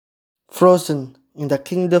Frozen in the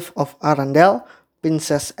kingdom of Arendelle,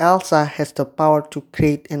 Princess Elsa has the power to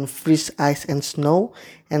create and freeze ice and snow,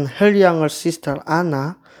 and her younger sister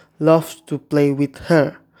Anna loves to play with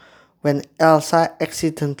her. When Elsa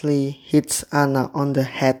accidentally hits Anna on the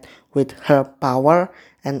head with her power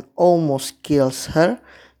and almost kills her,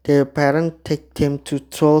 their parents take them to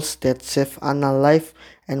trolls that save Anna's life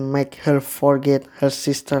and make her forget her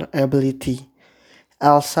sister's ability.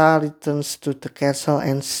 Elsa returns to the castle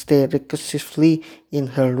and stays recursively in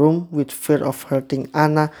her room with fear of hurting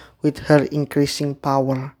Anna with her increasing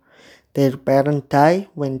power. Their parents die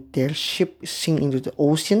when their ship sinks into the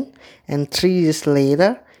ocean, and 3 years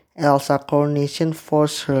later, Elsa's coronation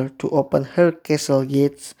forces her to open her castle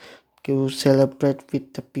gates to celebrate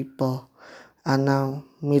with the people. Anna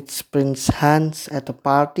meets Prince Hans at a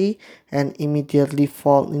party and immediately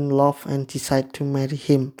falls in love and decides to marry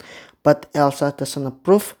him. But Elsa doesn't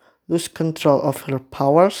approve, loses control of her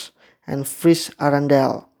powers, and frees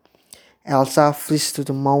Arendelle. Elsa flees to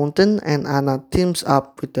the mountain and Anna teams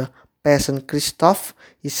up with the peasant Kristoff,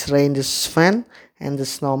 his reindeer Sven, and the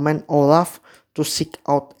snowman Olaf to seek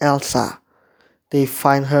out Elsa. They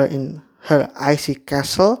find her in her icy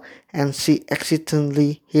castle and she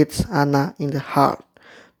accidentally hits Anna in the heart.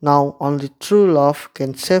 Now only true love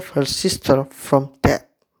can save her sister from death.